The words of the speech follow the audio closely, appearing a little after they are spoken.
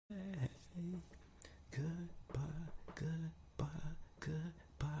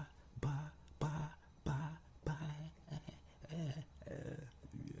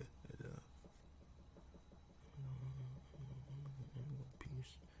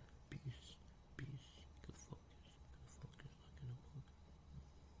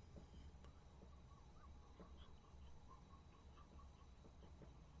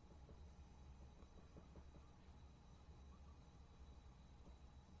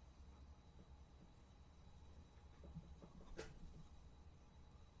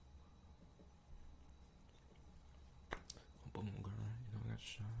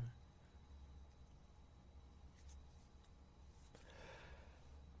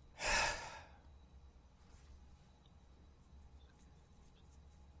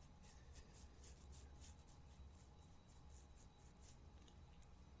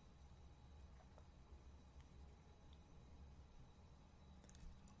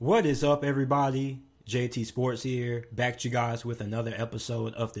What is up, everybody? JT Sports here, back to you guys with another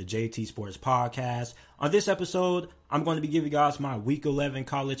episode of the JT Sports Podcast. On this episode, I'm going to be giving you guys my Week 11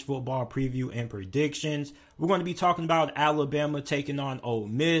 college football preview and predictions. We're going to be talking about Alabama taking on Ole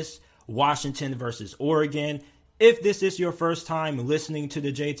Miss, Washington versus Oregon. If this is your first time listening to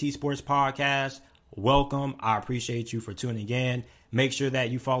the JT Sports Podcast, welcome. I appreciate you for tuning in. Make sure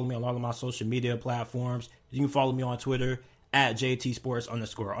that you follow me on all of my social media platforms. You can follow me on Twitter at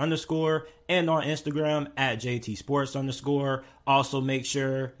JT__, and on Instagram at JT_. Also, make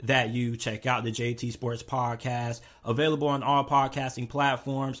sure that you check out the JT Sports Podcast, available on all podcasting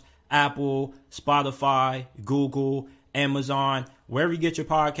platforms: Apple, Spotify, Google, Amazon. Wherever you get your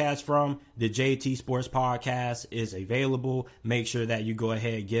podcast from, the JT Sports Podcast is available. Make sure that you go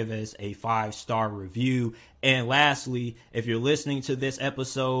ahead and give us a 5-star review. And lastly, if you're listening to this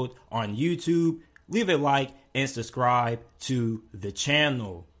episode on YouTube, leave a like and subscribe to the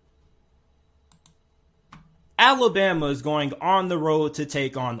channel. Alabama is going on the road to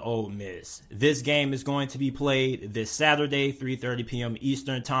take on Ole Miss. This game is going to be played this Saturday, 3:30 p.m.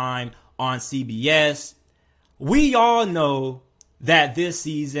 Eastern Time on CBS. We all know that this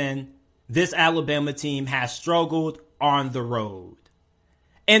season, this Alabama team has struggled on the road.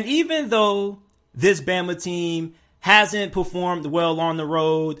 And even though this Bama team hasn't performed well on the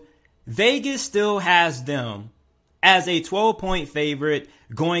road, Vegas still has them as a 12-point favorite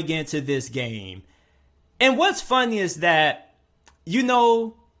going into this game. And what's funny is that,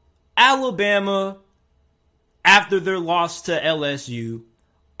 Alabama, after their loss to LSU,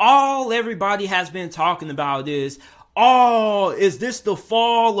 all everybody has been talking about is this the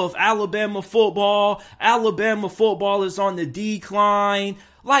fall of Alabama football? Alabama football is on the decline.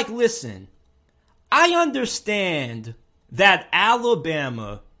 Like, listen, I understand that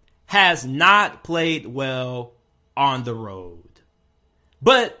Alabama has not played well on the road.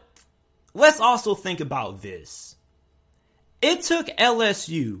 But let's also think about this. It took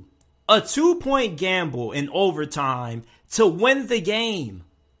LSU a 2-point gamble in overtime to win the game.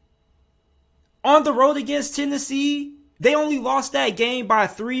 On the road against Tennessee, they only lost that game by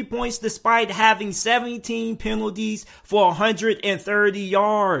 3 points despite having 17 penalties for 130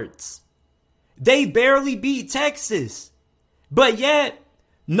 yards. They barely beat Texas. But yet,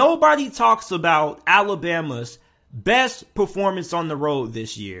 nobody talks about Alabama's best performance on the road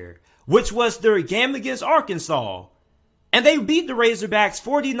this year, which was their game against Arkansas. And they beat the Razorbacks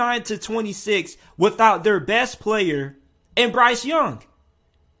 49-26 without their best player in Bryce Young.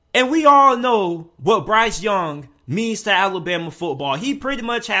 And we all know what Bryce Young means to Alabama football. He pretty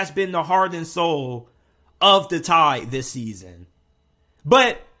much has been the heart and soul of the Tide this season.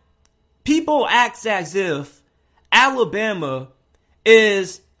 But people act as if Alabama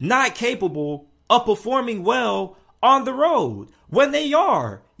is not capable of performing well on the road when they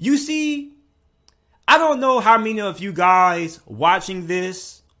are. You see, I don't know how many of you guys watching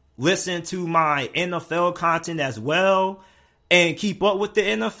this listen to my NFL content as well and keep up with the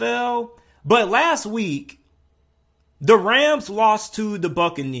NFL, but last week, the Rams lost to the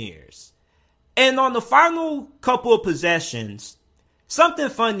Buccaneers. And on the final couple of possessions, something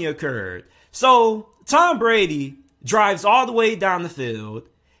funny occurred. So, Tom Brady drives all the way down the field.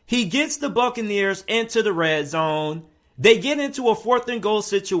 He gets the Buccaneers into the red zone. They get into a 4th and goal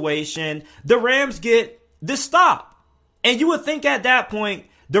situation. The Rams get the stop. And you would think at that point,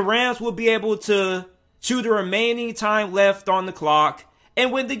 the Rams would be able to chew the remaining time left on the clock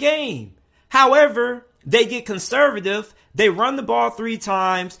and win the game. However, they get conservative. They run the ball 3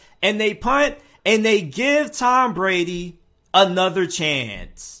 times and they punt and they give Tom Brady another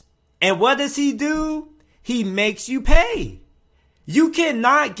chance. And what does he do? He makes you pay. You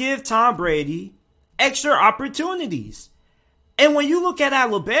cannot give Tom Brady extra opportunities. And when you look at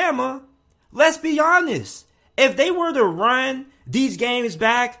Alabama, let's be honest. If they were to run these games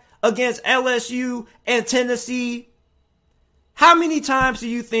back against LSU and Tennessee, how many times do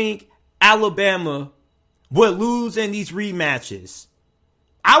you think Alabama would lose in these rematches?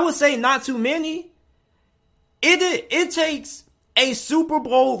 I would say not too many. It takes a Super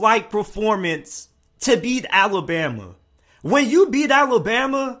Bowl-like performance to beat Alabama. When you beat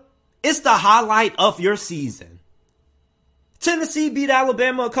Alabama, it's the highlight of your season. Tennessee beat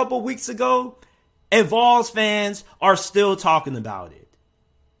Alabama a couple weeks ago, and Vols fans are still talking about it.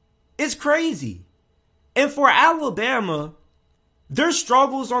 It's crazy. And for Alabama, their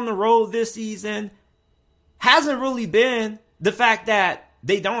struggles on the road this season hasn't really been the fact that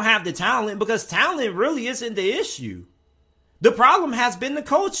they don't have the talent, because talent really isn't the issue. The problem has been the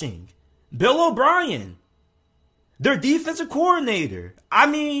coaching. Bill O'Brien, their defensive coordinator. I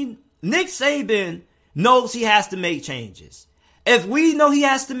mean, Nick Saban knows he has to make changes. If we know he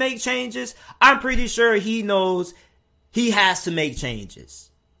has to make changes, I'm pretty sure he knows he has to make changes.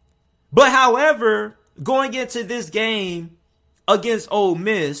 But however, going into this game against Ole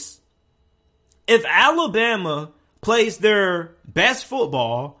Miss, if Alabama plays their best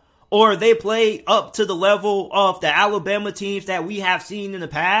football, or they play up to the level of the Alabama teams that we have seen in the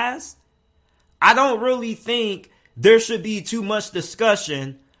past, I don't really think there should be too much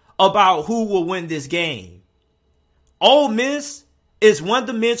discussion about who will win this game. Ole Miss is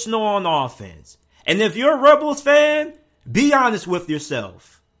one-dimensional on offense. And if you're a Rebels fan, be honest with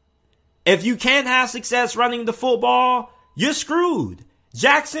yourself. If you can't have success running the football, you're screwed.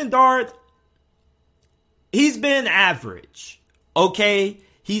 Jackson Dart, he's been average, okay?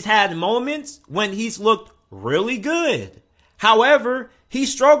 He's had moments when he's looked really good. However, he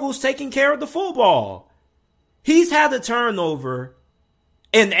struggles taking care of the football. He's had a turnover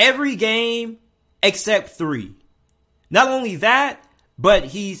in every game except 3. Not only that, but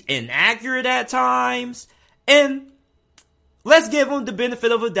he's inaccurate at times. And let's give him the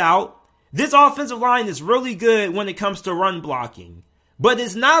benefit of a doubt. This offensive line is really good when it comes to run blocking, but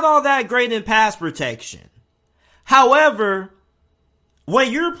it's not all that great in pass protection. However,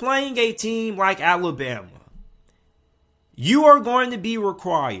 when you're playing a team like Alabama, you are going to be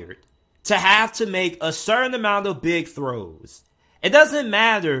required to have to make a certain amount of big throws. It doesn't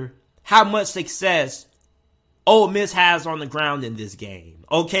matter how much success Ole Miss has on the ground in this game,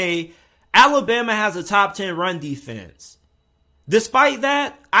 okay? Alabama has a top 10 run defense. Despite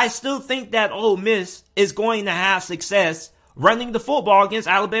that, I still think that Ole Miss is going to have success running the football against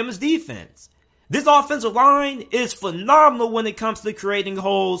Alabama's defense. This offensive line is phenomenal when it comes to creating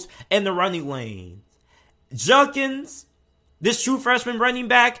holes in the running lane. Judkins, this true freshman running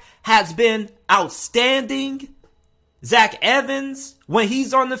back, has been outstanding. Zach Evans, when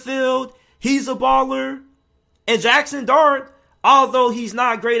he's on the field, he's a baller. And Jackson Dart, although he's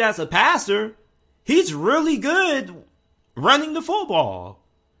not great as a passer, he's really good running the football.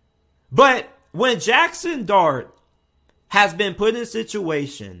 But when Jackson Dart has been put in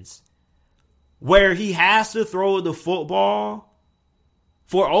situations where he has to throw the football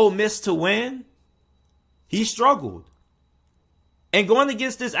for Ole Miss to win, he struggled. And going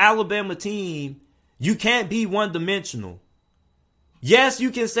against this Alabama team, you can't be one-dimensional. Yes, you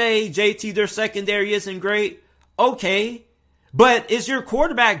can say, JT, their secondary isn't great. Okay, but is your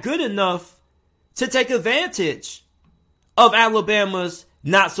quarterback good enough to take advantage of Alabama's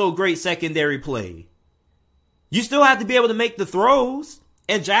not-so-great secondary play? You still have to be able to make the throws.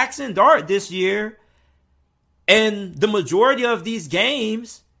 And Jackson Dart this year, and the majority of these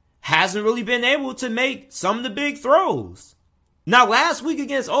games, hasn't really been able to make some of the big throws. Now, last week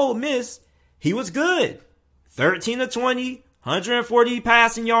against Ole Miss, he was good. 13 of 20, 140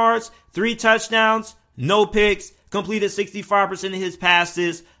 passing yards, 3 touchdowns, no picks, completed 65% of his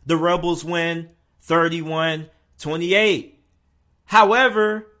passes. The Rebels win 31-28.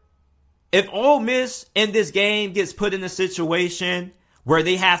 However, if Ole Miss in this game gets put in a situation where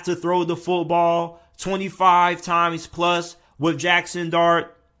they have to throw the football 25 times plus with Jackson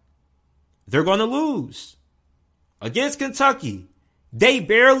Dart, they're going to lose. Against Kentucky, they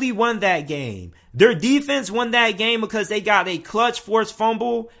barely won that game. Their defense won that game because they got a clutch forced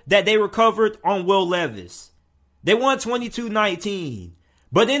fumble that they recovered on Will Levis. They won 22-19.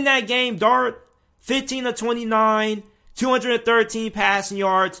 But in that game, Dart, 15 of 29, 213 passing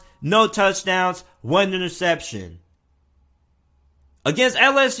yards, no touchdowns, 1 interception. Against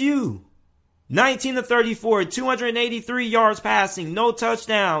LSU, 19 of 34, 283 yards passing, no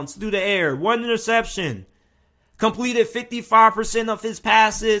touchdowns through the air, 1 interception. Completed 55% of his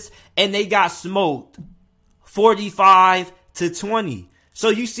passes, and they got smoked 45-20. So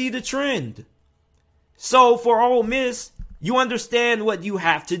you see the trend. So for Ole Miss, you understand what you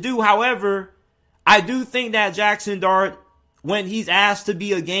have to do. However, I do think that Jackson Dart, when he's asked to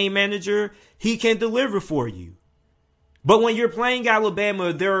be a game manager, he can deliver for you. But when you're playing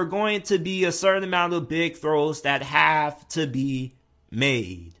Alabama, there are going to be a certain amount of big throws that have to be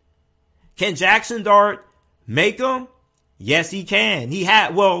made. Can Jackson Dart make them? Yes, he can.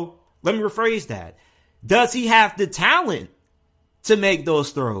 Let me rephrase that. Does he have the talent to make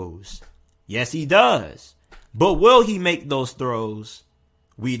those throws? Yes, he does. But will he make those throws?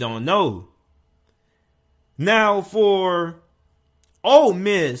 We don't know. Now, for Ole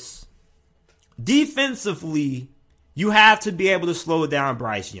Miss, defensively, you have to be able to slow down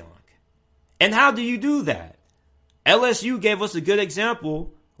Bryce Young. And how do you do that? LSU gave us a good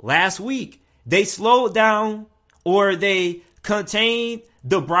example last week. They slowed down, or they contained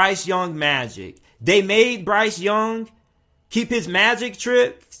the Bryce Young magic. They made Bryce Young keep his magic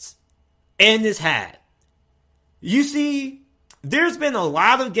tricks in his hat. You see, there's been a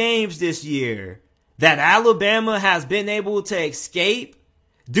lot of games this year that Alabama has been able to escape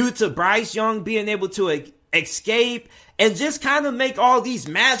due to Bryce Young being able to escape and just kind of make all these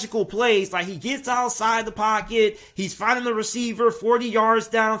magical plays. Like, he gets outside the pocket, he's finding the receiver 40 yards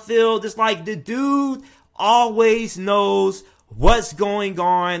downfield. It's like the dude always knows what's going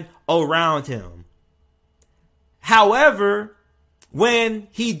on around him. However, when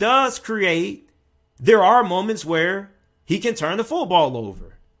he does create, there are moments where he can turn the football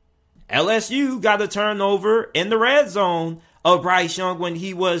over. LSU got a turnover in the red zone of Bryce Young when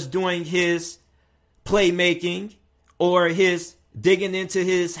he was doing his playmaking or his digging into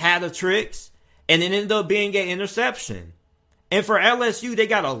his hat of tricks, and it ended up being an interception. And for LSU, they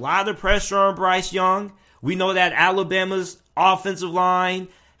got a lot of pressure on Bryce Young. We know that Alabama's offensive line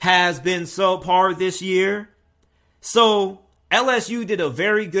has been subpar this year. So LSU did a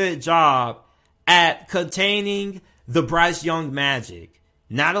very good job at containing the Bryce Young magic,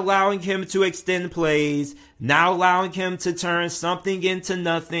 not allowing him to extend plays, not allowing him to turn something into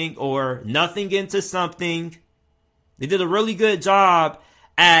nothing or nothing into something. They did a really good job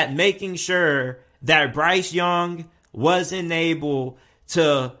at making sure that Bryce Young wasn't able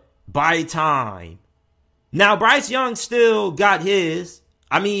to buy time. Now, Bryce Young still got his.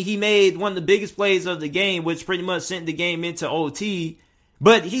 I mean, he made one of the biggest plays of the game, which pretty much sent the game into OT,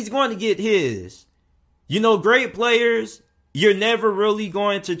 but he's going to get his. You know, great players, you're never really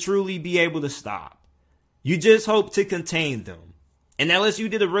going to truly be able to stop. You just hope to contain them. And LSU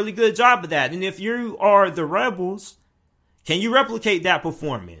did a really good job of that. And if you are the Rebels, can you replicate that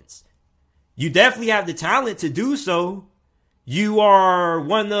performance? You definitely have the talent to do so. You are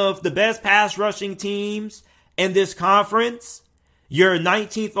one of the best pass rushing teams in this conference. You're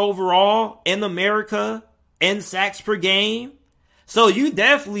 19th overall in America in sacks per game. So you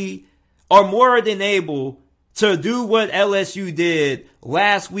definitely are more than able to do what LSU did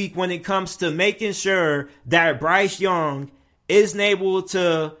last week when it comes to making sure that Bryce Young isn't able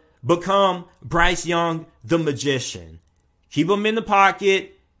to become Bryce Young the magician. Keep him in the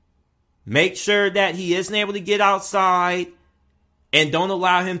pocket. Make sure that he isn't able to get outside, and don't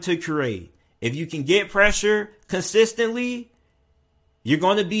allow him to create. If you can get pressure consistently, you're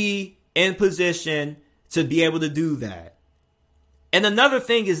going to be in position to be able to do that. And another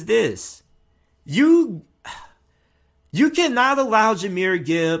thing is this. You cannot allow Jahmyr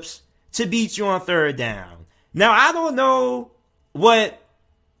Gibbs to beat you on third down. Now, I don't know what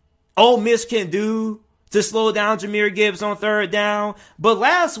Ole Miss can do to slow down Jahmyr Gibbs on third down, but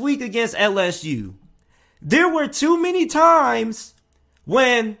last week against LSU, there were too many times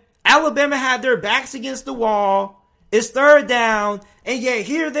when Alabama had their backs against the wall, it's third down, and yet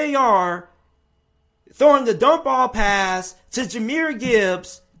here they are throwing the dump ball pass to Jahmyr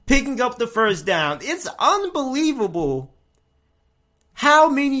Gibbs, picking up the first down. It's unbelievable how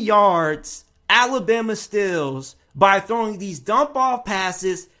many yards Alabama steals by throwing these dump off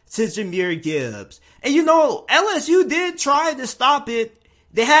passes to Jahmyr Gibbs. And you know, LSU did try to stop it.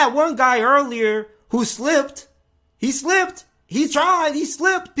 They had one guy earlier who slipped. He slipped. He tried. He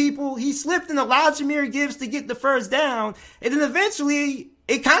slipped, people. He slipped and allowed Jahmyr Gibbs to get the first down. And then eventually,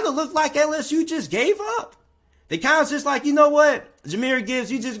 it kind of looked like LSU just gave up. They kind of just like, you know what? Jahmyr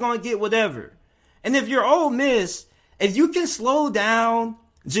Gibbs, you just going to get whatever. And if you're Ole Miss, if you can slow down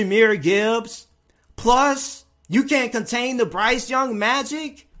Jahmyr Gibbs, plus you can contain the Bryce Young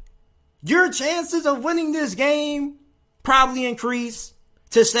magic, your chances of winning this game probably increase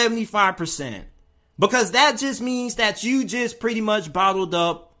to 75%. Because that just means that you just pretty much bottled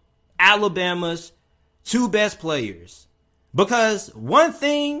up Alabama's two best players. Because one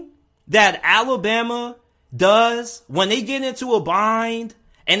thing that Alabama does when they get into a bind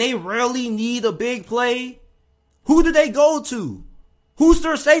and they really need a big play, who do they go to? Who's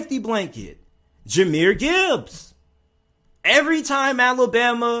their safety blanket? Jahmyr Gibbs. Every time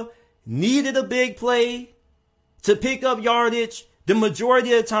Alabama needed a big play to pick up yardage, the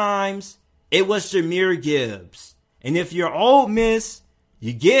majority of times it was Jahmyr Gibbs. And if you're Ole Miss,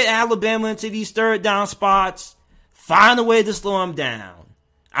 you get Alabama into these third down spots, find a way to slow them down.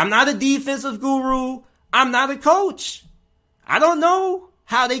 I'm not a defensive guru. I'm not a coach. I don't know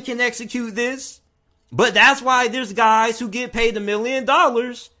how they can execute this, but that's why there's guys who get paid $1 million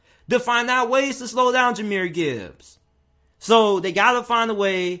to find out ways to slow down Jahmyr Gibbs. So they got to find a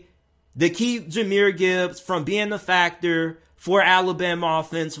way to keep Jahmyr Gibbs from being a factor for Alabama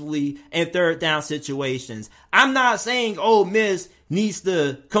offensively in third down situations. I'm not saying Ole Miss needs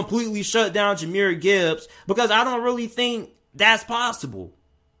to completely shut down Jahmyr Gibbs, because I don't really think that's possible.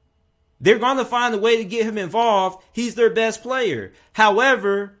 They're going to find a way to get him involved. He's their best player.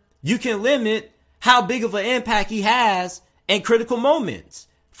 However, you can limit how big of an impact he has in critical moments.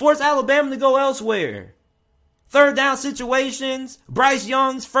 Force Alabama to go elsewhere. Third down situations, Bryce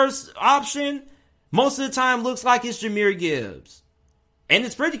Young's first option, most of the time looks like it's Jahmyr Gibbs. And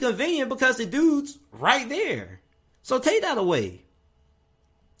it's pretty convenient because the dude's right there. So take that away.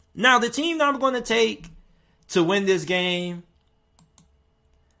 Now, the team that I'm going to take to win this game,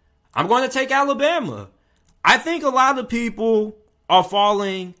 I'm going to take Alabama. I think a lot of people are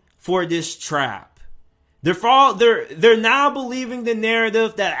falling for this trap. They're now believing the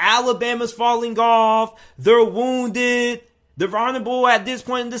narrative that Alabama's falling off. They're wounded. They're vulnerable at this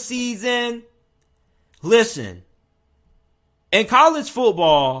point in the season. Listen, in college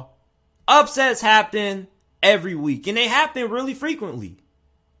football, upsets happen every week, and they happen really frequently.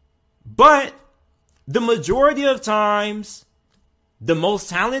 But the majority of times, the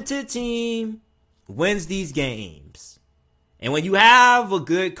most talented team wins these games. And when you have a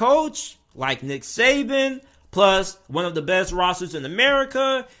good coach like Nick Saban, plus one of the best rosters in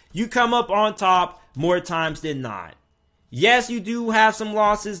America, you come up on top more times than not. Yes, you do have some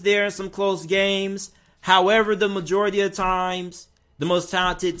losses there and some close games. However, the majority of times, the most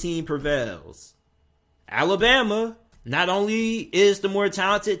talented team prevails. Alabama not only is the more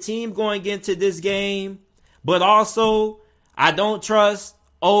talented team going into this game, but also I don't trust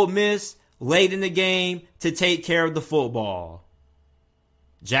Ole Miss late in the game to take care of the football.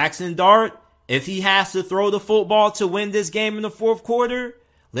 Jackson Dart, if he has to throw the football to win this game in the fourth quarter,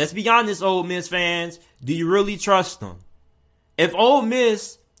 let's be honest, Ole Miss fans, do you really trust him? If Ole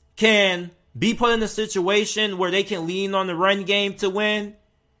Miss can be put in a situation where they can lean on the run game to win,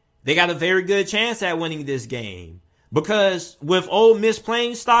 they got a very good chance at winning this game. Because with Ole Miss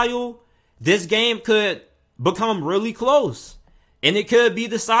playing style, this game could become really close. And it could be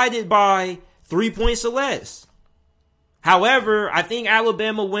decided by 3 points or less. However, I think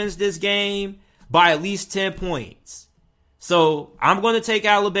Alabama wins this game by at least 10 points. So I'm going to take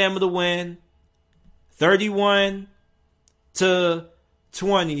Alabama to win. 31-20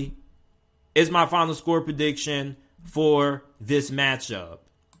 is my final score prediction for this matchup.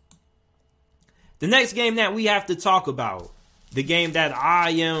 The next game that we have to talk about, the game that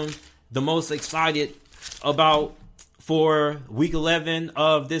I am the most excited about for week 11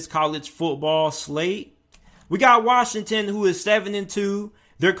 of this college football slate. We got Washington, who is 7-2.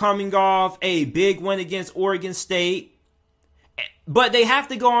 They're coming off a big win against Oregon State. But they have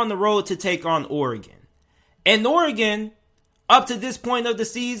to go on the road to take on Oregon. And Oregon, up to this point of the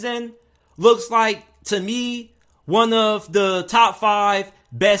season, looks like, to me, one of the top 5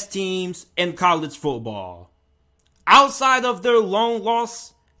 best teams in college football. Outside of their lone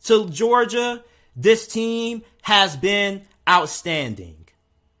loss to Georgia, this team has been outstanding.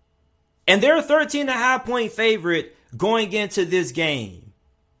 And they're a 13.5 point favorite going into this game.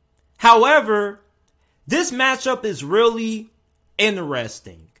 However, this matchup is really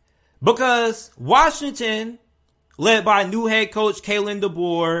interesting because Washington, led by new head coach Kalen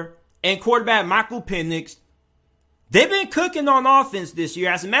DeBoer and quarterback Michael Penix, they've been cooking on offense this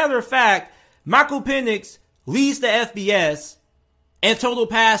year. As a matter of fact, Michael Penix leads the FBS in total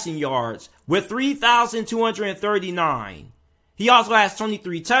passing yards with 3,239. He also has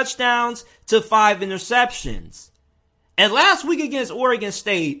 23 touchdowns to 5 interceptions. And last week against Oregon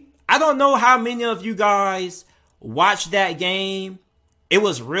State, I don't know how many of you guys watched that game. It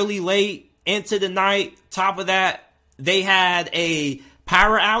was really late into the night. Top of that, they had a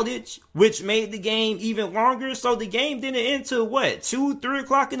power outage, which made the game even longer. So the game didn't end till 2, 3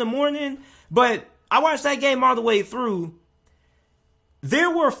 o'clock in the morning. But I watched that game all the way through.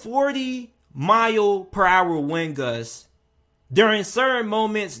 There were 40-mile-per-hour wind gusts during certain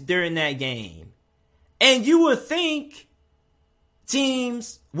moments during that game. And you would think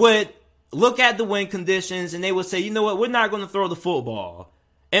teams would look at the wind conditions and they would say, you know what, we're not going to throw the football.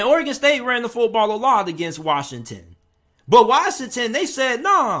 And Oregon State ran the football a lot against Washington. But Washington, they said,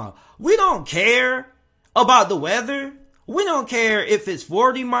 nah, we don't care about the weather. We don't care if it's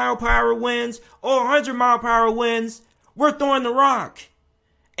 40-mile-per-hour winds or 100-mile-per-hour winds. We're throwing the rock.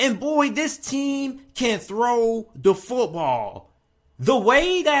 And boy, this team can throw the football. The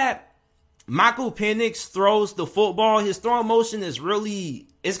way that Michael Penix throws the football, his throwing motion is really,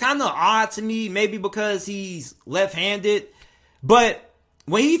 it's kind of odd to me, maybe because he's left-handed. But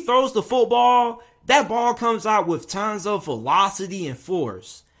when he throws the football, that ball comes out with tons of velocity and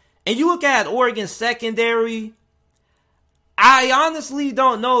force. And you look at Oregon's secondary, I honestly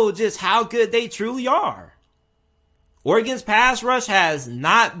don't know just how good they truly are. Oregon's pass rush has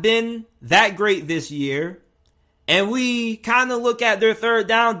not been that great this year. And we kind of look at their third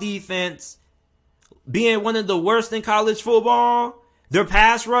down defense being one of the worst in college football. Their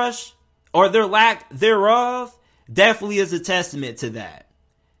pass rush, or their lack thereof, definitely is a testament to that.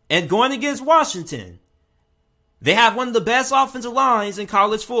 And going against Washington, they have one of the best offensive lines in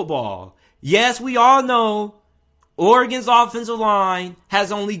college football. Yes, we all know Oregon's offensive line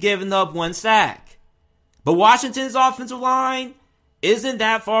has only given up 1 sack. But Washington's offensive line isn't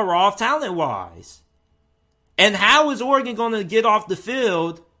that far off talent-wise. And how is Oregon going to get off the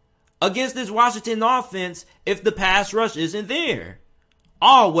field against this Washington offense if the pass rush isn't there?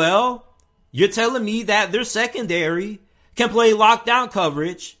 Oh, well, you're telling me that their secondary can play lockdown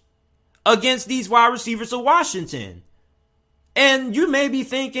coverage against these wide receivers of Washington. And you may be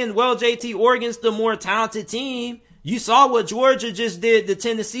thinking, well, JT, Oregon's the more talented team. You saw what Georgia just did to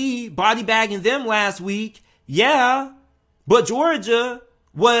Tennessee, body bagging them last week. Yeah, but Georgia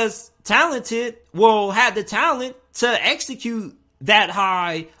was talented, had the talent to execute that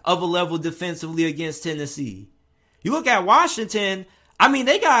high of a level defensively against Tennessee. You look at Washington,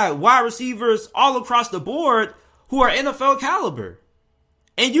 they got wide receivers all across the board who are NFL caliber.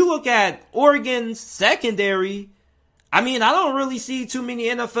 And you look at Oregon's secondary, I don't really see too many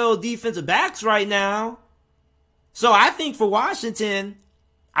NFL defensive backs right now. So I think for Washington,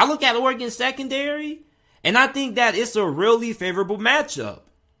 I look at Oregon's secondary, and I think that it's a really favorable matchup.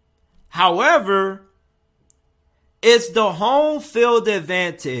 However, is the home field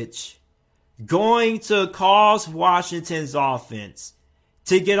advantage going to cause Washington's offense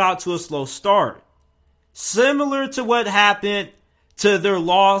to get out to a slow start? Similar to what happened to their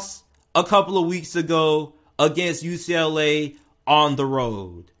loss a couple of weeks ago against UCLA on the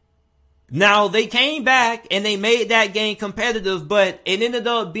road. Now, they came back and they made that game competitive, but it ended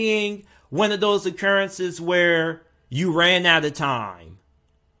up being one of those occurrences where you ran out of time.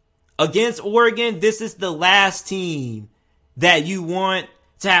 Against Oregon, this is the last team that you want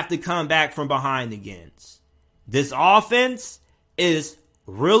to have to come back from behind against. This offense is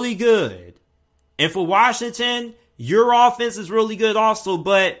really good. And for Washington, your offense is really good also,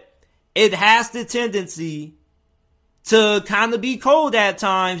 but it has the tendency to kind of be cold at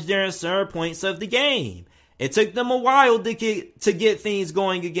times during certain points of the game. It took them a while to get things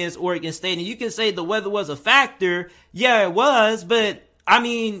going against Oregon State. And you can say the weather was a factor. Yeah, it was. But,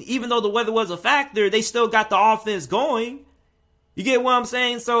 even though the weather was a factor, they still got the offense going. You get what I'm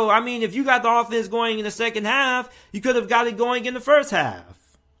saying? So, if you got the offense going in the second half, you could have got it going in the first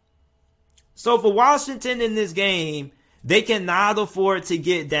half. So, for Washington in this game, they cannot afford to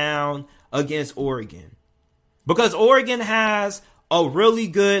get down against Oregon. Because Oregon has a really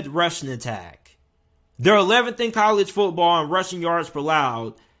good rushing attack. They're 11th in college football in rushing yards per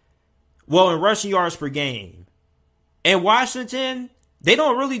in rushing yards per game. And Washington, they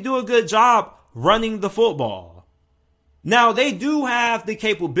don't really do a good job running the football. Now, they do have the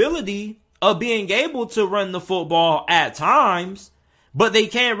capability of being able to run the football at times, but they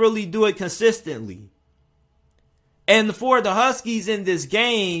can't really do it consistently. And for the Huskies in this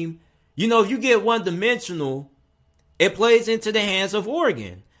game, if you get one-dimensional, it plays into the hands of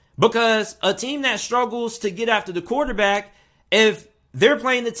Oregon. Because a team that struggles to get after the quarterback, if they're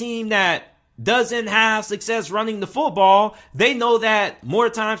playing a team that doesn't have success running the football, they know that more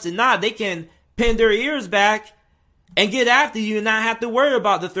times than not, they can pin their ears back and get after you and not have to worry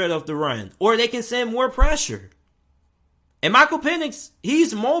about the threat of the run. Or they can send more pressure. And Michael Penix,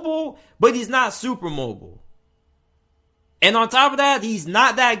 he's mobile, but he's not super mobile. And on top of that, he's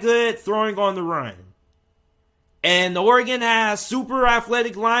not that good throwing on the run. And Oregon has super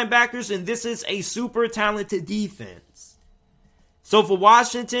athletic linebackers, and this is a super talented defense. So for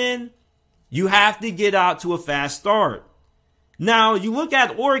Washington, you have to get out to a fast start. Now, you look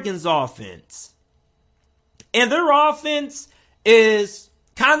at Oregon's offense, and their offense is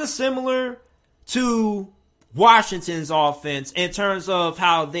kind of similar to Washington's offense in terms of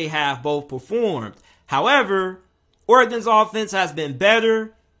how they have both performed. However, Oregon's offense has been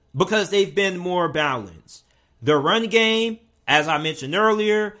better because they've been more balanced. Their run game, as I mentioned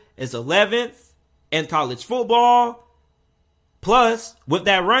earlier, is 11th in college football. Plus, with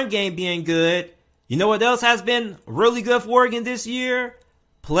that run game being good, you know what else has been really good for Oregon this year?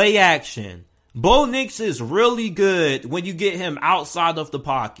 Play action. Bo Nix is really good when you get him outside of the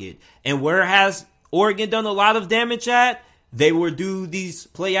pocket. And where has Oregon done a lot of damage at? They would do these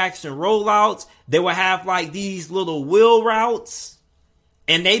play action rollouts. They would have like these little wheel routes.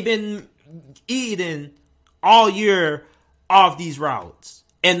 And they've been eating all year off these routes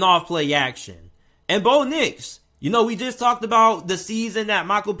and off play action. And Bo Nix, we just talked about the season that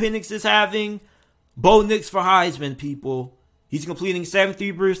Michael Penix is having. Bo Nix for Heisman, people. He's completing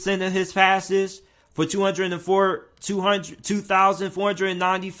 73% of his passes for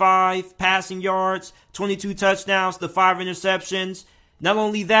 2,495 passing yards, 22 touchdowns to 5 interceptions. Not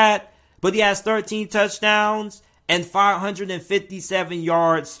only that, but he has 13 touchdowns and 557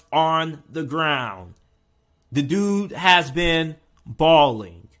 yards on the ground. The dude has been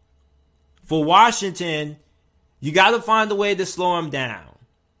balling. For Washington, you got to find a way to slow him down.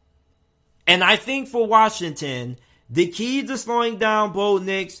 And I think for Washington, the key to slowing down Bo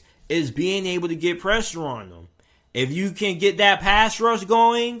Nix is being able to get pressure on them. If you can get that pass rush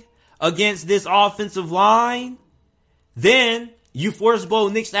going against this offensive line, then you force Bo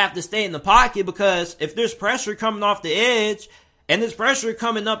Nix to have to stay in the pocket, because if there's pressure coming off the edge and there's pressure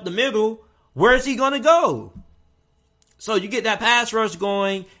coming up the middle, where is he going to go? So you get that pass rush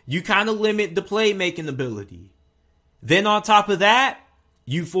going, you kind of limit the playmaking ability. Then on top of that,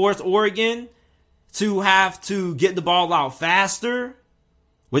 you force Oregon to have to get the ball out faster,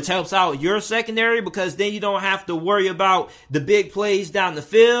 which helps out your secondary, because then you don't have to worry about the big plays down the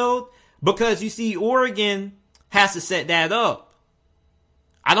field, because you see Oregon has to set that up.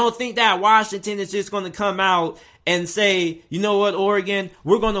 I don't think that Washington is just going to come out and say, you know what, Oregon,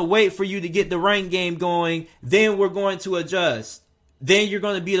 we're going to wait for you to get the run game going, then we're going to adjust. Then you're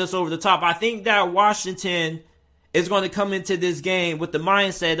going to beat us over the top. I think that Washington is going to come into this game with the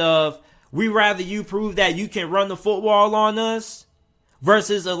mindset of, we rather you prove that you can run the football on us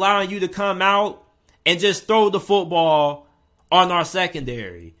versus allowing you to come out and just throw the football on our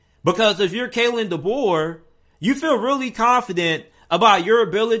secondary. Because if you're Kalen DeBoer, you feel really confident about your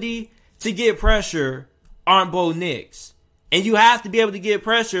ability to get pressure on Bo Nix. And you have to be able to get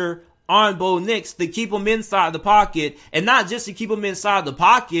pressure on Bo Nix to keep him inside the pocket. And not just to keep him inside the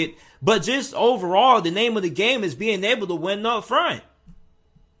pocket, but just overall, the name of the game is being able to win up front.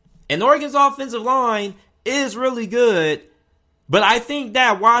 And Oregon's offensive line is really good, but I think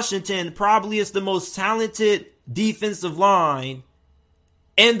that Washington probably is the most talented defensive line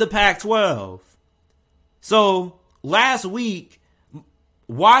in the Pac-12. So last week,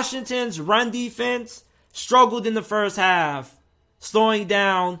 Washington's run defense struggled in the first half, slowing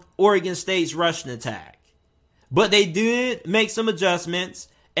down Oregon State's rushing attack. But they did make some adjustments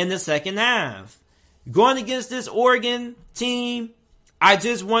in the second half. Going against this Oregon team, I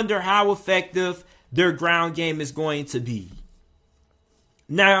just wonder how effective their ground game is going to be.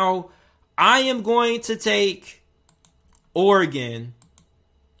 Now, I am going to take Oregon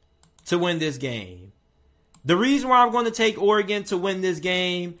to win this game. The reason why I'm going to take Oregon to win this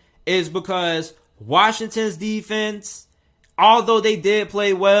game is because Washington's defense, although they did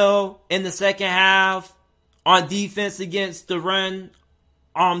play well in the second half on defense against the run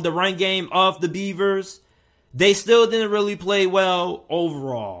game of the Beavers, they still didn't really play well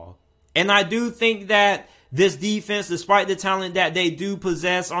overall. And I do think that this defense, despite the talent that they do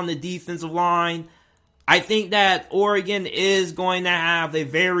possess on the defensive line, I think that Oregon is going to have a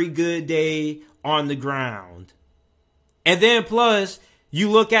very good day on the ground. And then plus, you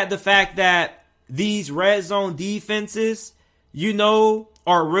look at the fact that these red zone defenses,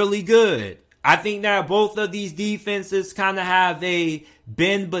 are really good. I think that both of these defenses kind of have a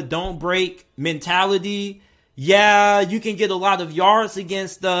bend but don't break mentality. Yeah, you can get a lot of yards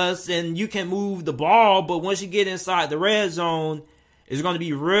against us and you can move the ball, but once you get inside the red zone, it's going to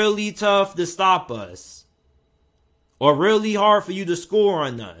be really tough to stop us, or really hard for you to score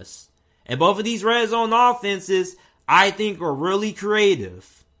on us. And both of these red zone offenses, I think, are really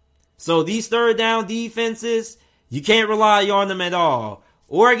creative. So these third down defenses, you can't rely on them at all.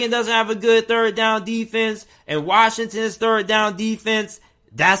 Oregon doesn't have a good third down defense, and Washington's third down defense,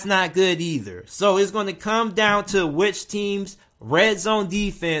 that's not good either. So it's going to come down to which team's red zone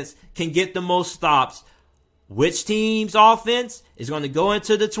defense can get the most stops. Which team's offense is going to go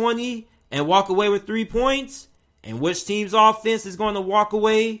into the 20 and walk away with 3 points, and which team's offense is going to walk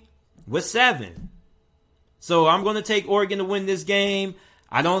away with 7. So I'm going to take Oregon to win this game.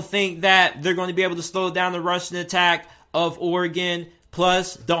 I don't think that they're going to be able to slow down the rushing attack of Oregon.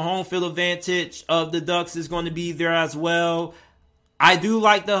 Plus, the home field advantage of the Ducks is going to be there as well. I do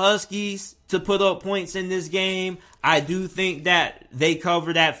like the Huskies to put up points in this game. I do think that they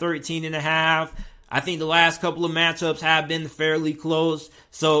cover that 13.5. I think the last couple of matchups have been fairly close.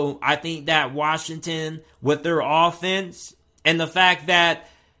 So I think that Washington, with their offense and the fact that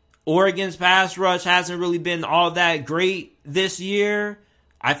Oregon's pass rush hasn't really been all that great this year,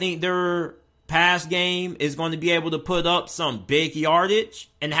 I think their pass game is going to be able to put up some big yardage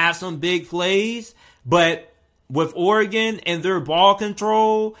and have some big plays. But with Oregon and their ball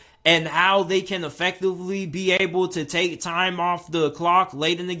control and how they can effectively be able to take time off the clock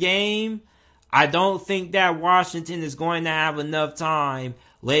late in the game, I don't think that Washington is going to have enough time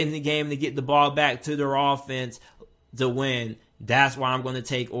late in the game to get the ball back to their offense to win. That's why I'm going to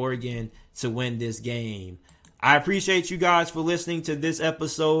take Oregon to win this game. I appreciate you guys for listening to this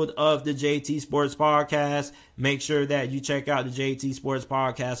episode of the JT Sports Podcast. Make sure that you check out the JT Sports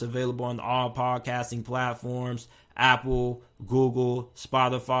Podcast, available on all podcasting platforms: Apple, Google,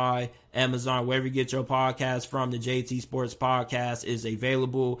 Spotify, Amazon, wherever you get your podcast from. The JT Sports Podcast is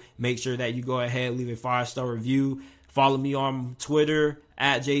available. Make sure that you go ahead, leave a 5-star review. Follow me on Twitter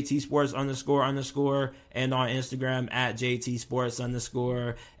at JT Sports __ and on Instagram at JT Sports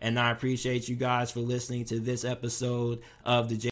 _. And I appreciate you guys for listening to this episode of the